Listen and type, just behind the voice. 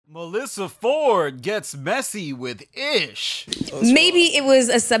Melyssa Ford gets messy with Ish. Maybe it was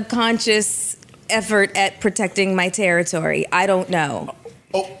a subconscious effort at protecting my territory. I don't know.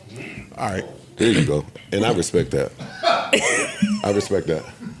 Oh, all right. There you go. And I respect that. I respect that.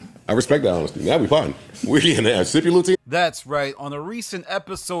 I respect that honesty. That'll be fine. We're in there. Sip your little tea. That's right. On a recent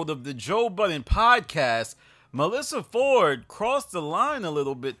episode of the Joe Budden podcast, Melyssa Ford crossed the line a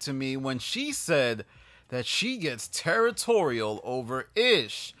little bit to me when she said that she gets territorial over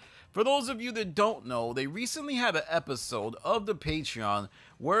Ish. For those of you that don't know, they recently had an episode of the Patreon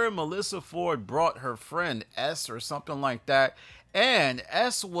where Melyssa Ford brought her friend S or something like that, and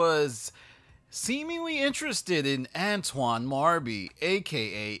S was seemingly interested in Antoine Marby,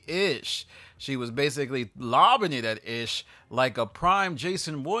 aka Ish. She was basically lobbing it at Ish like a prime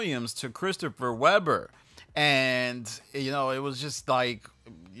Jason Williams to Christopher Webber. And, you know, it was just like,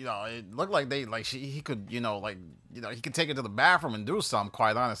 you know, it looked like he could, he could take it to the bathroom and do something,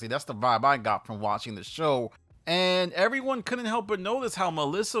 quite honestly. That's the vibe I got from watching the show. And everyone couldn't help but notice how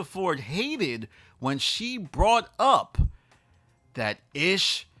Melyssa Ford hated when she brought up that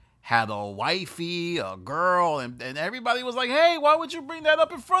Ish had a wifey, a girl, and everybody was like, hey, why would you bring that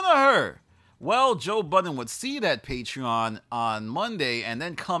up in front of her? Well, Joe Budden would see that Patreon on Monday and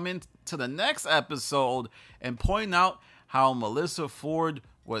then come into the next episode and point out how Melyssa Ford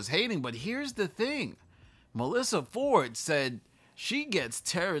was hating. But here's the thing. Melyssa Ford said she gets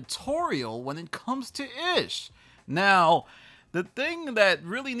territorial when it comes to Ish. Now, the thing that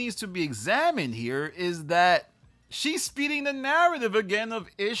really needs to be examined here is that she's speeding the narrative again of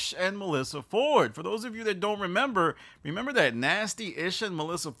Ish and Melyssa Ford. For those of you that don't remember that nasty Ish and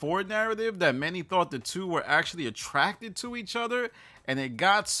Melyssa Ford narrative that many thought the two were actually attracted to each other? And it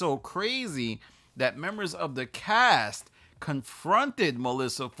got so crazy that members of the cast confronted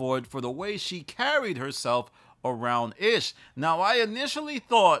Melyssa Ford for the way she carried herself around Ish. Now, I initially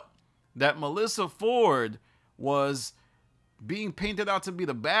thought that Melyssa Ford was being painted out to be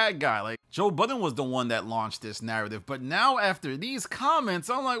the bad guy. Like, Joe Budden was the one that launched this narrative. But now, after these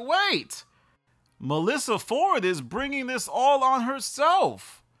comments, I'm like, wait, Melyssa Ford is bringing this all on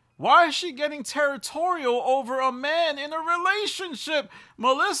herself. Why is she getting territorial over a man in a relationship?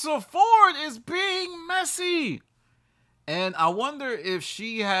 Melyssa Ford is being messy. And I wonder if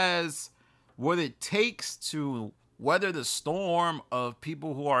she has what it takes to weather the storm of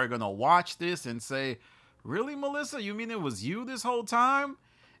people who are going to watch this and say, really, Melyssa? You mean it was you this whole time?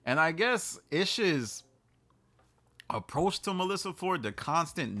 And I guess Ish's approach to Melyssa Ford, the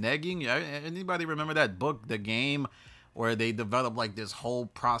constant negging. Anybody remember that book, The Game, where they develop like this whole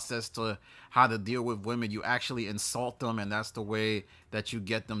process to how to deal with women? You actually insult them, and that's the way that you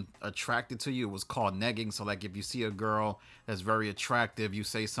get them attracted to you. It was called negging. So like if you see a girl that's very attractive, you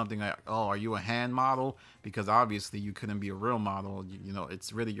say something like, oh, are you a hand model? Because obviously you couldn't be a real model. You know,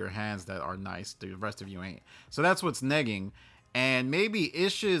 it's really your hands that are nice. The rest of you ain't. So that's what's negging. And maybe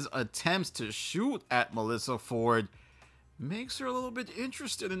Ish's attempts to shoot at Melyssa Ford makes her a little bit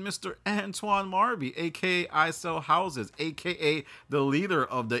interested in Mr. Antoine Marby, a.k.a. I Sell Houses, a.k.a. the leader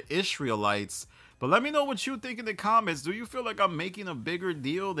of the Israelites. But let me know what you think in the comments. Do you feel like I'm making a bigger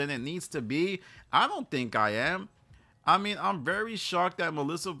deal than it needs to be? I don't think I am. I mean, I'm very shocked that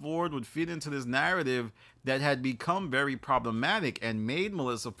Melyssa Ford would fit into this narrative that had become very problematic and made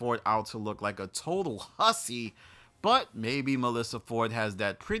Melyssa Ford out to look like a total hussy. But maybe Melyssa Ford has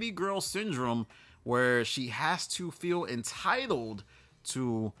that pretty girl syndrome where she has to feel entitled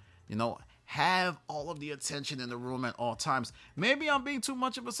to, have all of the attention in the room at all times. Maybe I'm being too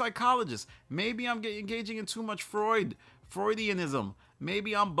much of a psychologist. Maybe I'm engaging in too much Freudianism.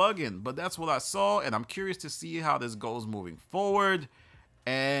 Maybe I'm bugging, but that's what I saw, and I'm curious to see how this goes moving forward.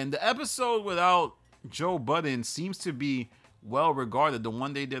 And the episode without Joe Budden seems to be well regarded. The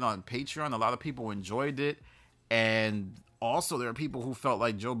one they did on Patreon, a lot of people enjoyed it. And also, there are people who felt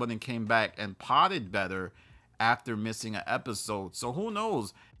like Joe Budden came back and potted better after missing an episode. So who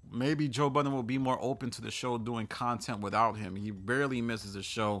knows? Maybe Joe Budden will be more open to the show doing content without him. He barely misses a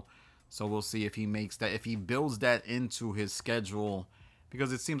show. So we'll see if he makes that, if he builds that into his schedule.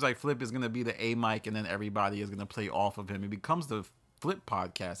 Because it seems like Flip is going to be the A mic and then everybody is going to play off of him. It becomes the Flip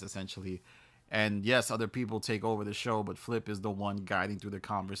podcast, essentially. And yes, other people take over the show, but Flip is the one guiding through the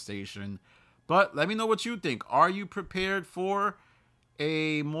conversation. But let me know what you think. Are you prepared for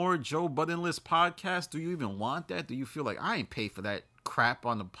a more Joe Budden-less podcast? Do you even want that? Do you feel like I ain't paid for that crap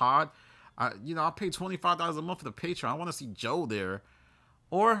on the pod? I'll pay $25 a month for the Patreon. I want to see Joe there.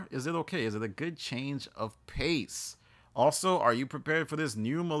 Or is it okay? Is it a good change of pace? Also, are you prepared for this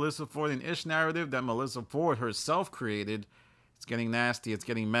new Melyssa Ford and Ish narrative that Melyssa Ford herself created? It's getting nasty. It's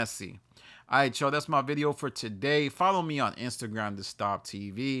getting messy. All right, y'all, that's my video for today. Follow me on Instagram, The Stop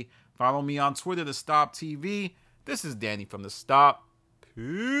TV. Follow me on Twitter, The Stop TV. This is Danny from The Stop.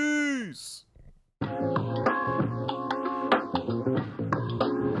 Peace.